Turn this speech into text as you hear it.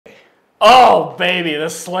Oh, baby, the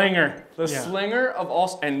slinger. The slinger of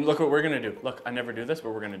all. And look what we're going to do. Look, I never do this,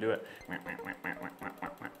 but we're going to do it.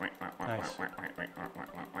 Nice.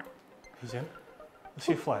 He's in. Let's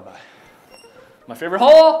see a flyby. My favorite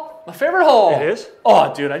hole. My favorite hole. It is?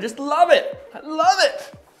 Oh, dude, I just love it. I love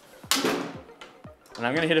it. And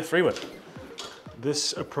I'm going to hit a 3-wood.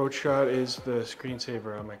 This approach shot is the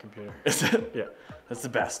screensaver on my computer. Is it? Yeah. That's the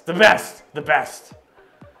best. The best. The best.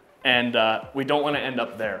 And we don't want to end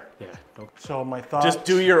up there. Yeah. So my thoughts. Just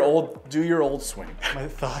do your old swing. My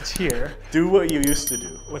thoughts here. Do what you used to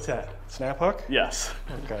do. What's that? Snap hook? Yes.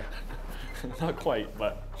 Okay. Not quite,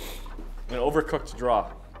 but an overcooked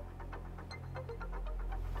draw.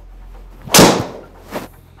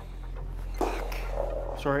 Fuck.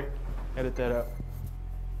 Sorry. Edit that out.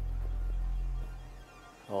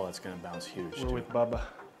 Oh, it's gonna bounce huge. We're with Bubba.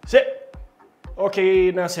 Sit.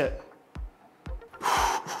 Okay, now sit.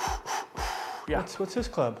 Yeah. What's this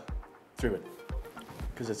club? 3-wood.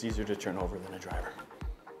 Because it's easier to turn over than a driver.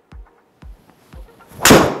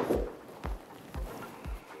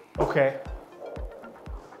 Okay.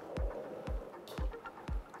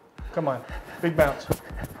 Come on. Big bounce.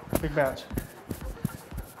 Big bounce.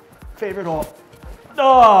 Favorite hole.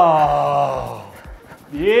 Oh!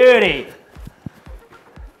 Beauty!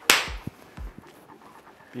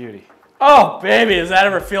 Beauty. Oh, baby, does that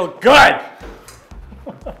ever feel good?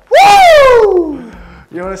 Woo!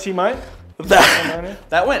 You want to see mine?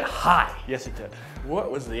 That went high. Yes, it did. What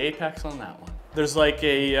was the apex on that one? There's like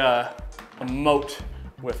a moat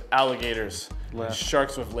with alligators, and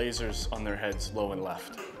sharks with lasers on their heads, low and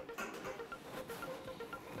left.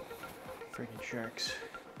 Freaking sharks.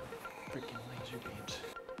 Freaking laser beams.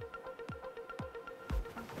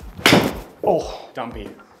 Oh! Dumpy,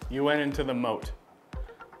 you went into the moat.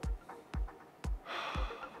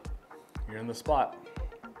 You're in the spot.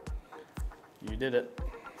 You did it.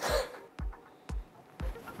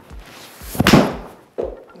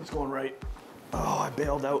 It's going right. Oh, I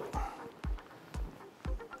bailed out.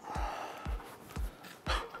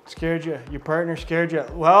 Scared you. Your partner scared you.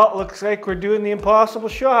 Well, looks like we're doing the impossible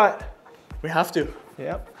shot. We have to.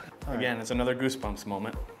 Yep. All Again, it's another goosebumps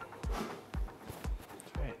moment.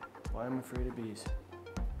 That's right. Why I'm afraid of bees.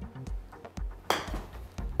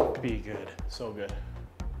 Be good. So good.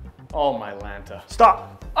 Oh, my Lanta.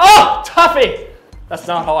 Stop. Oh, Tuffy! That's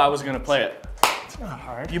not how I was gonna play it. It's not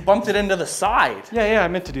hard. You bumped it into the side. Yeah, I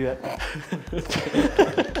meant to do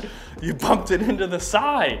that. You bumped it into the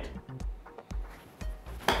side.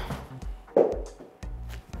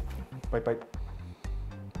 Bite.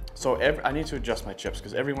 So I need to adjust my chips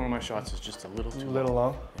because every one of my shots is just a little too Little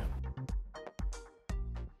long. Yeah.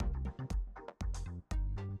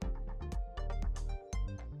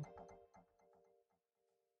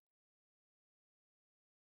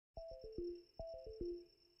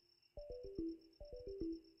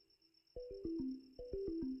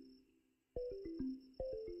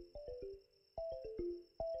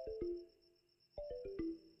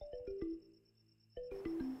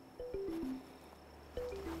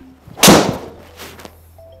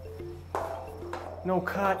 No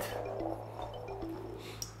cut.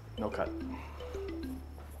 No cut.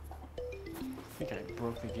 I think I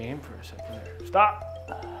broke the game for a second there. Stop.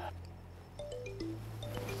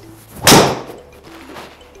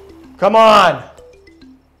 Come on.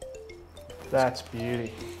 That's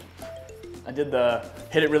beauty. I did the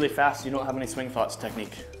hit it really fast, you don't have any swing thoughts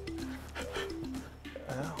technique.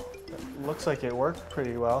 Oh, it looks like it worked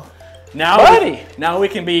pretty well. Now we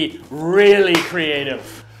can be really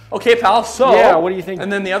creative. Okay, pal, so. Yeah, what do you think?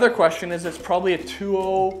 And then the other question is, it's probably a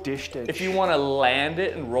 2-0. Dish ditch. If you want to land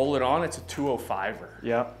it and roll it on, it's a 205er.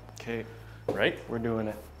 Yeah, okay. Right? We're doing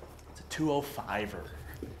it. It's a 205er.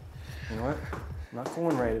 You know what? I'm not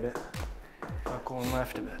going right of it. I'm not going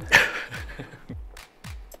left of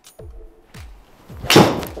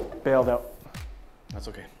it. Bailed out. That's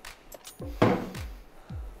okay.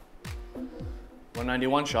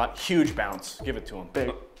 191 shot, huge bounce. Give it to him.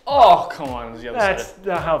 Big. Oh, come on. This is the other That's side.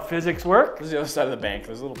 not how physics work. This is the other side of the bank.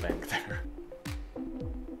 There's a little bank there.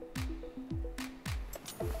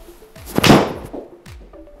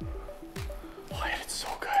 Oh, I hit it so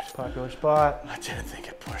good. Popular spot. I didn't think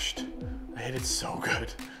it pushed. I hit it so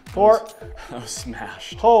good. 4. I was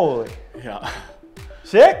smashed. Holy. Yeah.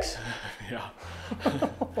 6? Yeah.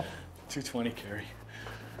 220 carry.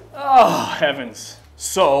 Oh, heavens.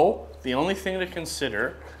 So, the only thing to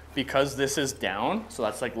consider, because this is down, so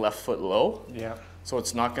that's like left foot low. Yeah. So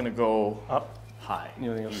it's not going to go Up. high.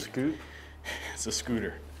 You think it'll scoot? It's a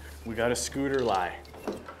scooter. We got a scooter lie.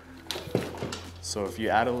 So if you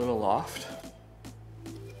add a little loft.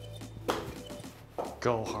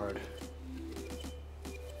 Go hard.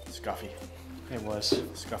 Scuffy. It was.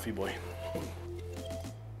 Scuffy boy.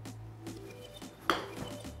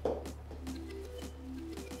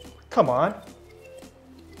 Come on.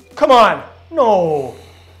 Come on. No.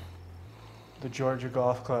 The Georgia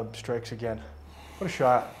Golf Club strikes again. What a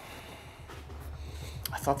shot.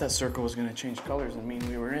 I thought that circle was going to change colors and mean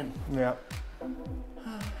we were in. Yeah.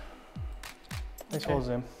 Nice holes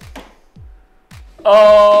in.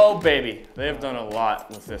 Oh, baby. They have done a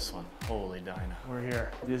lot with this one. Holy Dinah. We're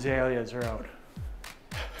here. The azaleas are out.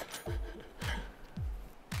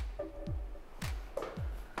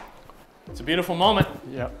 It's a beautiful moment.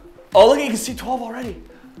 Yep. Oh, look, you can see 12 already.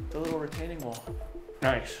 The little retaining wall.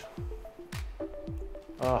 Nice.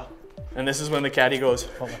 Oh. And this is when the caddy goes,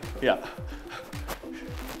 yeah.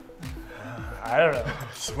 I don't know.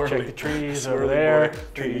 Swirly. Check the trees Swirly over there. boy.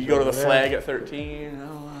 Trees You go to the over there. flag at 13.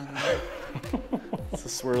 Oh, I don't know. It's a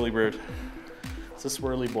swirly bird. It's a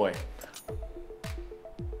swirly boy.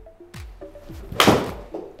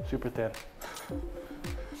 Super thin.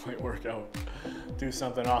 Might work out. Do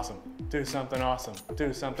something awesome. Do something awesome.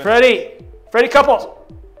 Do something. Freddie! Freddie Couples!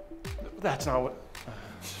 That's not what...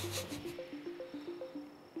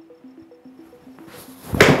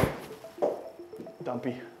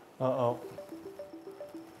 Dumpy. Uh-oh.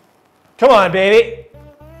 Come on, baby!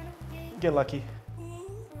 Get lucky.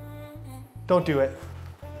 Don't do it.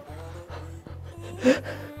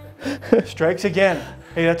 Strikes again.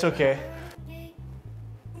 Hey, that's okay.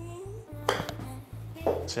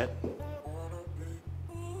 Sit.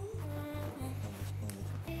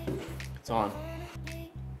 It's on.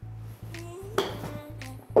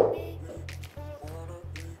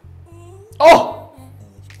 Oh!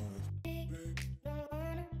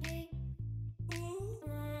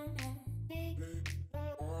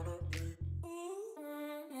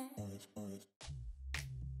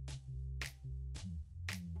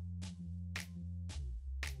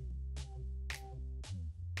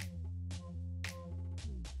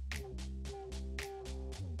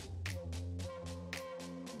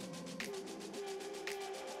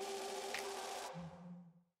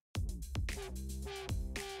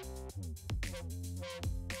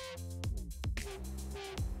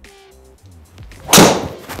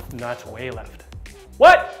 That's way left.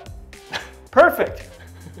 What? Perfect.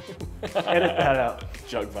 Edit that out.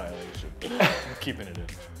 Jug violation. Keeping it in.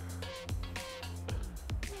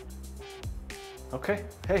 Okay.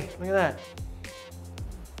 Hey, look at that.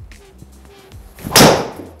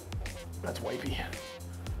 That's wipey.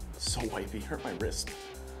 So wipey. Hurt my wrist.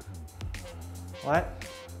 What?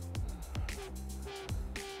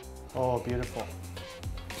 Oh, beautiful.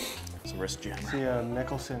 It's a wrist jammer. See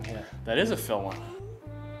Nicholson here. That is a fill one.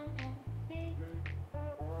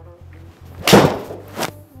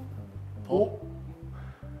 Pull.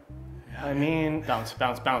 I mean, Bounce,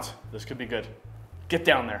 bounce, bounce. This could be good. Get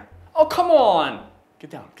down there. Oh, come on. Get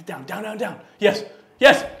down, down, down, down. Yes,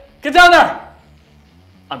 yes. Get down there.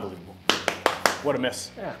 Unbelievable. What a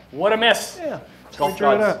miss. Yeah. What a miss. yeah. Golf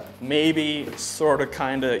Drew it gods up. maybe sort of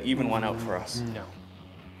kind of even one out for us. No.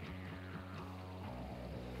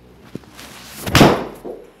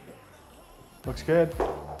 Looks good.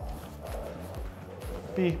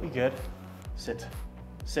 Be good. Sit,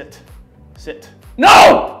 sit, sit.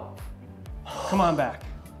 No! Come on back.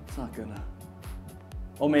 It's not gonna.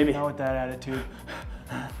 Oh, maybe. Not with that attitude.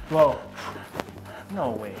 Whoa.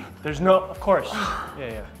 No way. There's no, of course.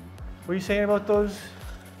 Yeah. What are you saying about those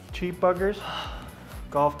cheap buggers?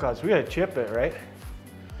 Golf gods. We gotta chip it, right?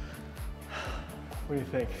 What do you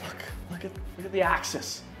think? Look at the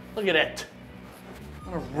axis. Look at it.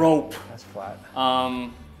 On a rope. That's flat.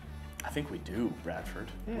 I think we do, Bradford.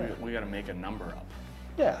 Yeah. We gotta make a number up.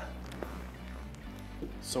 Yeah.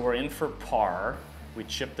 So we're in for par. We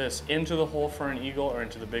chip this into the hole for an eagle or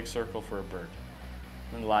into the big circle for a bird.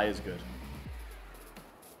 And lie is good.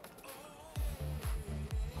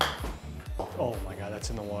 Oh my God, that's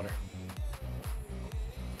in the water.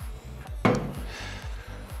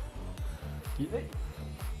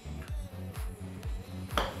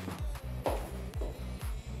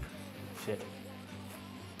 Sit.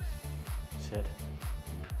 Sit.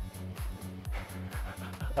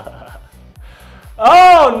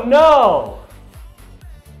 Oh no!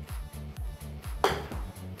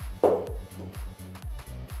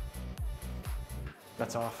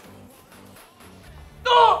 That's off.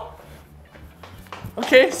 Oh!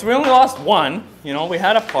 Okay, so we only lost one. You know, we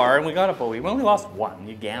had a par and we got a bogey. We only lost one.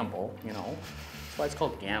 You gamble, you know. That's why it's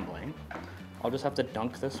called gambling. I'll just have to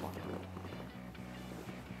dunk this one.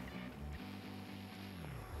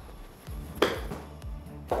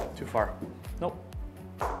 Too far. Nope.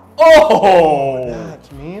 Oh!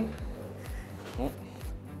 That's mean. Oh.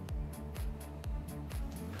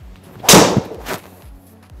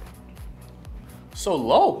 So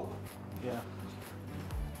low. Yeah.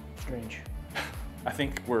 Strange. I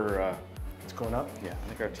think we're, It's going up. yeah, I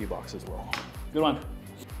think our tee box is low. Good one.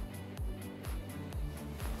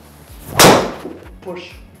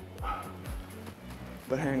 Push.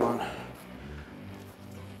 But hang on.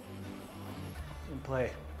 In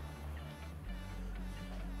play.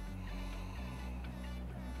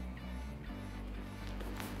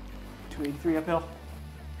 .283 uphill.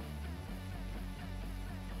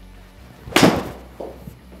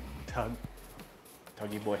 Tug.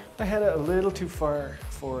 Tuggy boy. I had it a little too far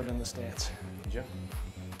forward in the stance. Did you?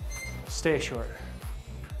 Stay short.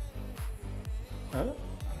 Huh?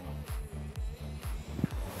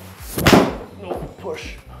 No,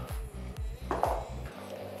 push. My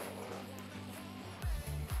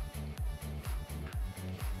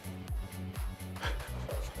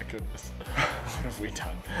goodness. What have we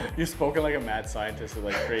done? You've spoken like a mad scientist who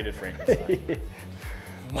like created Frankenstein.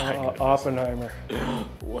 My goodness. Oppenheimer.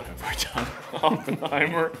 What have we done?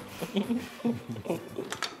 Oppenheimer.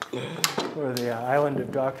 Or the island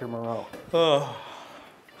of Dr. Moreau. Oh.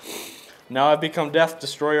 Now I've become death,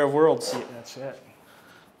 destroyer of worlds. Yeah, that's it.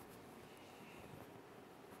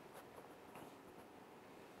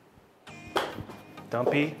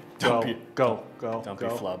 Dumpy. Dumpy. Go. Go. Dumpy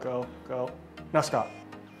go. flub. Go. Go. Now stop.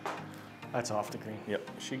 That's off the green. Yep,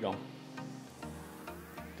 she gone.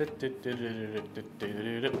 It's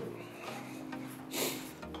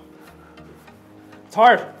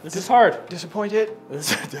hard. This is hard. Disappointed?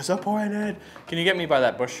 This is disappointed. Can you get me by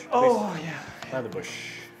that bush, please? Oh, yeah. By the bush.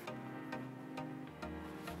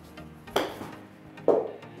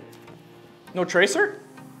 No tracer?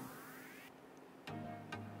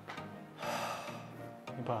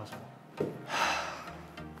 Impossible.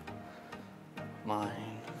 Mine.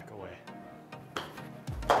 Go away.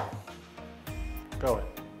 Go it.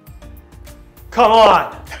 Come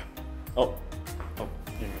on! Oh. Oh,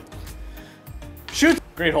 you're good. Shoot!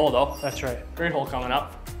 Great hole, though. That's right. Great hole coming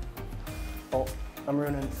up. Oh, I'm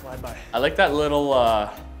ruining the flyby. I like that little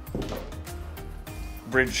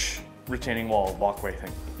bridge retaining wall walkway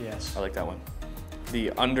thing. Yes. I like that one.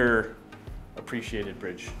 The underappreciated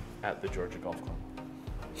bridge at the Georgia Golf Club.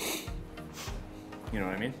 You know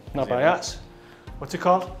what I mean? Not by us. What's it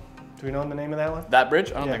called? Do we know the name of that one? That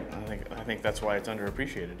bridge? I Yeah. think that's why it's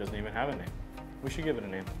underappreciated. It doesn't even have a name. We should give it a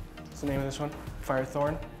name. What's the name of this one?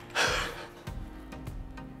 Firethorn?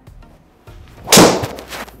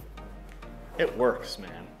 It works,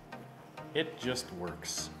 man. It just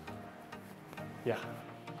works. Yeah.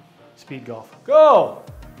 Speed golf. Go!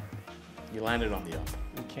 You landed on the up.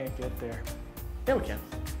 We can't get there. Yeah, we can.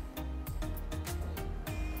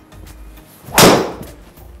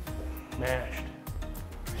 Mashed.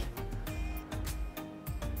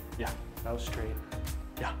 Yeah. That was straight.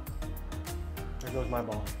 Yeah. There goes my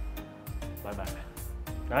ball. Bye-bye.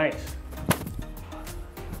 Nice.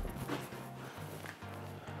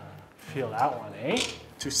 Feel that one, eh?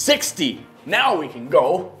 260. Now we can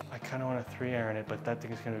go. I kind of want to 3-iron it, but that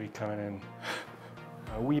thing's going to be coming in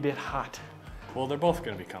a wee bit hot. Well, they're both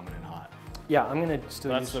going to be coming in hot. Yeah, I'm going to still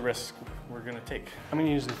That's use... the risk we're going to take. I'm going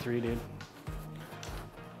to use the 3, dude.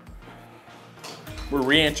 We're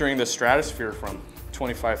re-entering the stratosphere from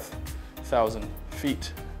 25,000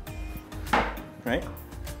 feet. Right?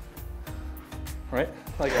 Right?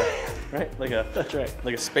 Like a That's right.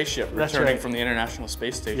 like a spaceship That's returning right. from the International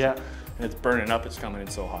Space Station. Yeah. And it's burning up, it's coming in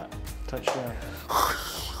so hot. Touchdown.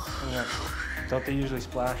 Yeah. Don't they usually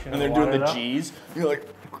splash in And the they're water doing the though? G's. You're like,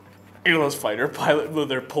 you know those fighter pilots,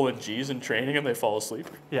 they're pulling G's in training and they fall asleep.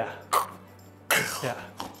 Yeah. Yeah.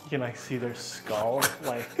 You can like see their skull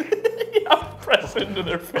like Yeah, press into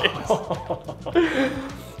their face.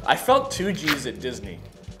 I felt 2 G's at Disney.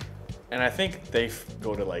 And I think they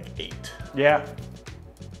go to like 8. Yeah.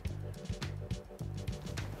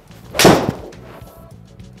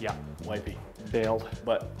 Yeah. Wipey. Bailed.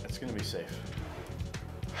 But it's gonna be safe.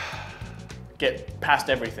 Get past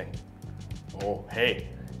everything. Oh, hey.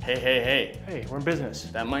 Hey, hey, hey. Hey, we're in business.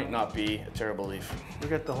 That might not be a terrible leaf. We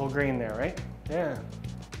got the whole grain there, right? Yeah.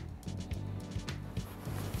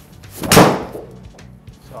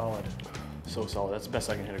 Solid. So solid. That's the best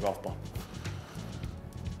I can hit a golf ball.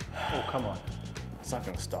 Oh, come on. It's not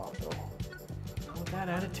gonna stop though. Not with that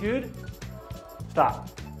attitude. Stop.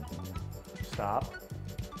 Stop.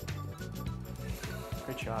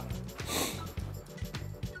 Great shot.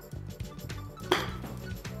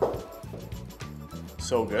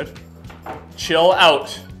 So good. Chill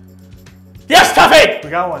out. Yes, Tuffy! We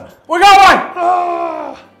got one. We got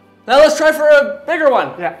one! Now let's try for a bigger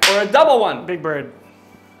one. Yeah. Or a double one. Big bird.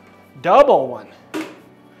 Double one.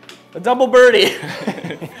 A double birdie.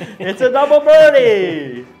 It's a double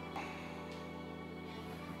birdie.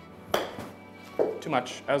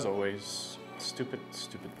 much, as always. Stupid,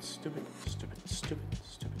 stupid, stupid, stupid, stupid, stupid,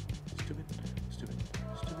 stupid, stupid, stupid,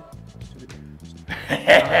 stupid, stupid.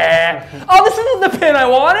 Oh, this isn't the pin I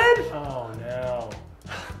wanted! Oh, no.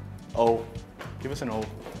 O. Give us an O.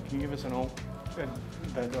 Can you give us an O? Good.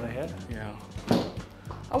 That's what I had? Yeah.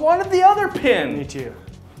 I wanted the other pin. Me too.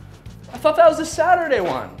 I thought that was the Saturday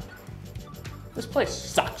one. This place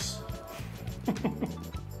sucks.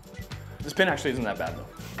 This pin actually isn't that bad though.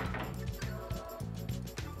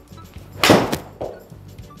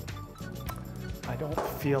 I don't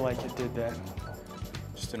feel like it did that.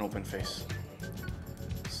 Just an open face.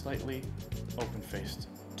 Slightly open-faced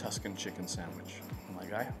Tuscan chicken sandwich. My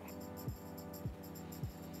guy.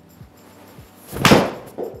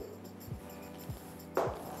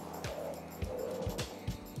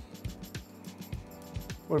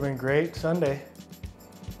 Would have been great Sunday.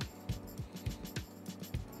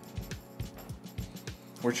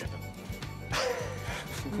 We're chipping.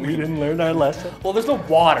 We didn't learn our lesson. Well, there's no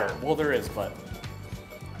water. Well, there is, but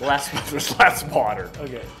there's less water.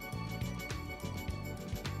 Okay.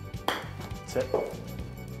 Sit.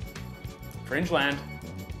 Fringe land.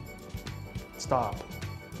 Stop.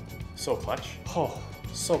 So clutch. Oh.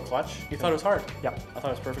 So clutch. You thought it was hard? Yep. I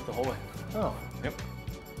thought it was perfect the whole way. Oh. Yep.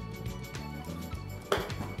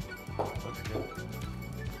 Looks good.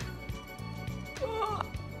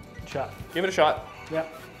 Shot. Give it a shot. Yep.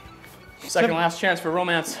 Second last chance for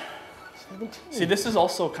romance. 17. See, this is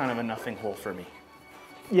also kind of a nothing hole for me.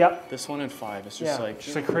 Yep. This one and 5. It's just like...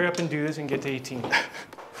 Just like hurry up and do this and get to 18.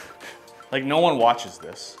 Like no one watches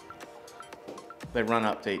this. They run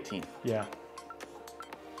up to 18. Yeah.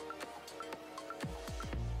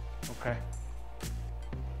 Okay.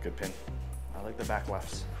 Good pin. I like the back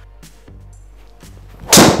lefts.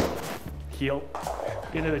 Heel.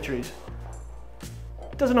 Into the trees.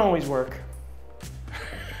 Doesn't always work.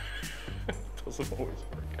 Doesn't always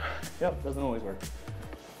work. Yep, doesn't always work.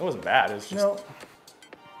 It wasn't bad, it's just... No.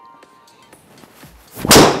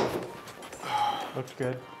 Looks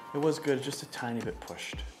good. It was good, just a tiny bit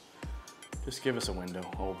pushed. Just give us a window.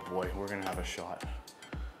 Oh boy, we're gonna have a shot.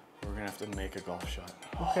 We're gonna have to make a golf shot.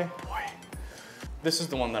 Okay. Oh boy. This is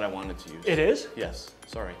the one that I wanted to use. It is? Yes,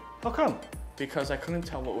 sorry. How come? Because I couldn't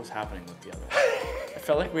tell what was happening with the other. I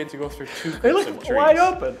felt like we had to go through two They groups look of trees. wide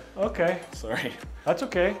open. Okay. Sorry. That's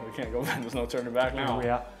okay. We can't go back, there's no turning back now.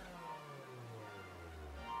 Yeah.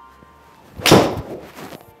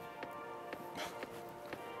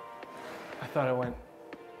 I thought it went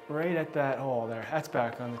right at that hole there. That's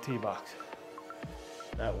back on the tee box.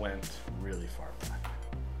 That went really far back.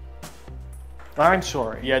 I'm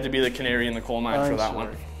sorry. You had to be the canary in the coal mine for that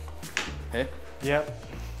one. Hey? Yep.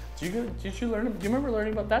 Did you learn, do you remember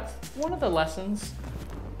learning about, that's one of the lessons.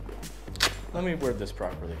 Let me word this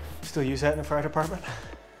properly. Still use that in the fire department?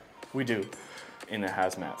 We do, in a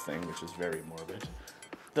hazmat thing, which is very morbid.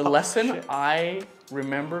 The lesson I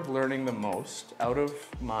remember learning the most out of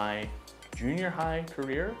my junior high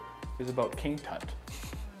career is about King Tut.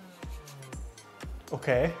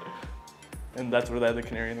 Okay. And that's where they had the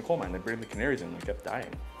canary in the coal mine. They bring the canaries in, they kept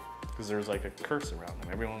dying. Because there was like a curse around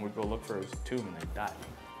them. Everyone would go look for his tomb and they'd die.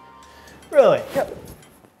 Really? Yep.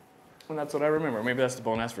 And that's what I remember. Maybe that's the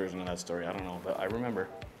bonus version of that story, I don't know. But I remember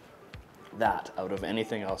that out of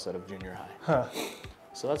anything else out of junior high. Huh.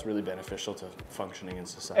 So that's really beneficial to functioning in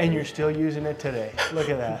society. And you're still using it today. Look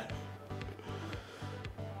at that.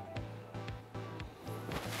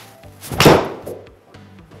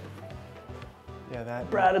 Yeah, that.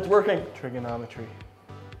 Brad, it's working. Trigonometry.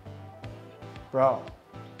 Bro.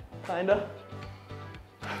 Kinda.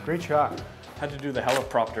 Great shot. Had to do the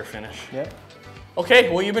helicopter finish. Yeah. Okay,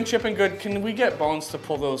 well you've been chipping good. Can we get Bones to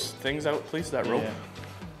pull those things out, please, that rope? Yeah.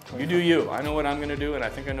 You do you. I know what I'm gonna do, and I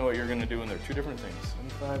think I know what you're gonna do, and they're two different things.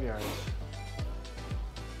 25 yards.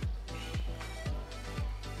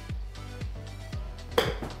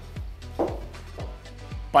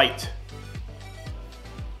 Bite.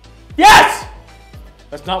 Yes!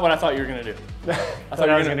 That's not what I thought you were gonna do. I thought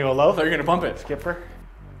I was gonna go low. I thought you were gonna bump it. Skipper.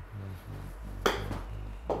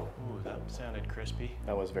 Ooh, that sounded crispy.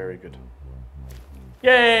 That was very good.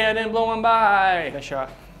 Yay, I didn't blow one by. Nice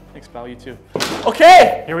shot. Thanks, pal, you too.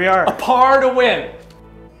 Okay! Here we are. A par to win.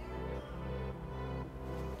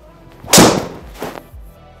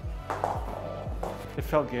 It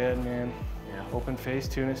felt good, man. Yeah. Open face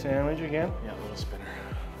tuna sandwich again. Yeah, little spinner.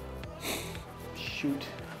 Shoot.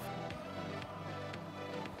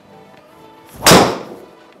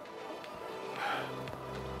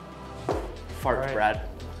 Fart, Right. Brad.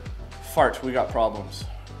 Fart, we got problems.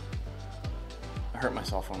 I hurt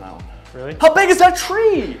myself on that one. Really? How big is that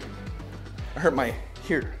tree? I hurt my,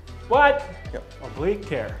 here. What? Yep. Oblique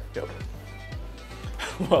tear. Yep.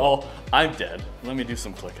 Well, I'm dead. Let me do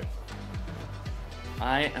some clicking.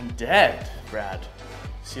 I am dead, Brad.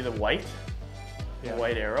 See the white? Yeah. The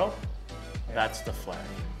white arrow? Yeah. That's the flag.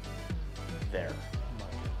 There.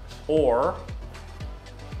 Or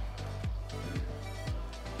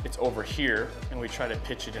it's over here and we try to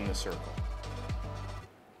pitch it in the circle.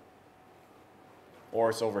 Or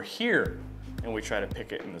it's over here and we try to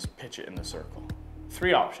pitch it in the circle.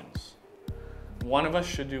 3 options. One of us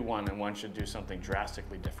should do one and one should do something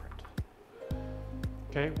drastically different.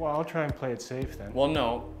 Okay, well, I'll try and play it safe then. Well,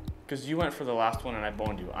 no, because you went for the last one and I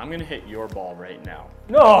boned you. I'm gonna hit your ball right now.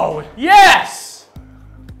 No! Yes!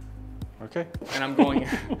 Okay. And I'm going,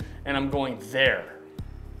 and I'm going there.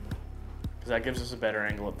 Because that gives us a better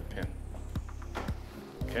angle at the pin.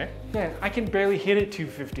 Okay? Man, I can barely hit it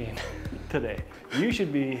 215 today. You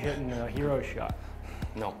should be hitting a hero shot.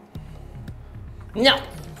 No. No!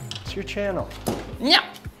 It's your channel. No!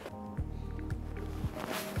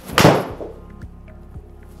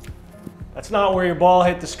 That's not where your ball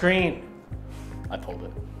hit the screen. I pulled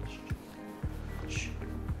it.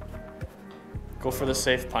 Go for the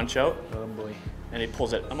safe punch out. Oh boy. And he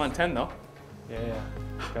pulls it. I'm on 10 though. Yeah.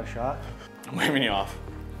 Got a shot? I'm waving you off.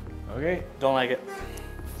 Okay. Don't like it.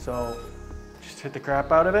 So, just hit the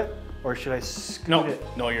crap out of it? Or should I scoot it?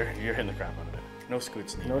 No, you're hitting the crap out of it. No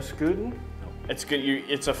scoots needed. No scooting? No. It's good.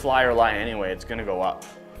 It's a flyer line anyway. It's gonna go up.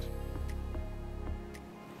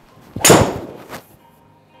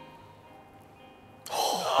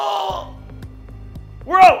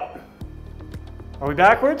 We're out! Are we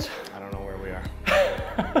backwards? I don't know where we are.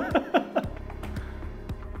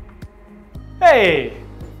 Hey!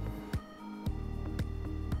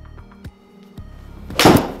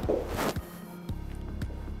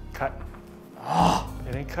 Cut. Oh.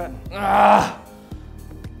 It ain't cutting. Ah.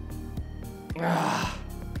 Ah.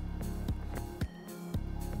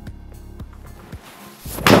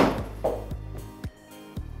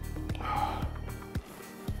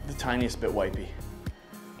 The tiniest bit wipey.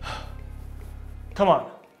 Come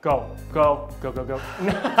on. Go. Go. Go, go, go.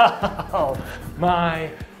 No.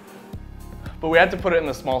 My. But we had to put it in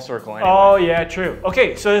the small circle anyway. Oh, yeah, true.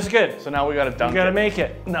 Okay, so this is good. So now we gotta dunk it. You gotta make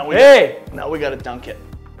it. Now we gotta dunk it.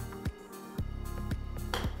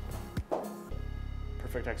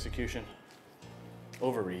 Perfect execution.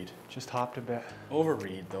 Overread. Just hopped a bit.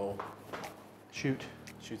 Overread though. Shoot.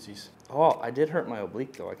 Shootsies. Oh, I did hurt my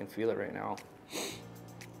oblique though. I can feel it right now.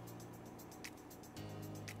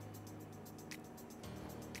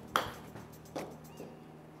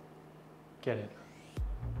 Get it.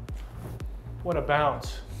 What a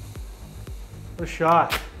bounce. What a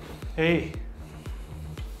shot. Hey,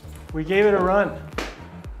 we gave it a run.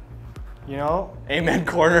 You know? Amen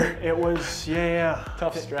quarter. It was, yeah.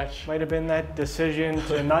 Tough stretch. Might have been that decision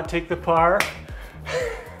to not take the par.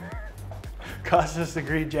 Cost us the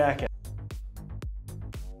green jacket.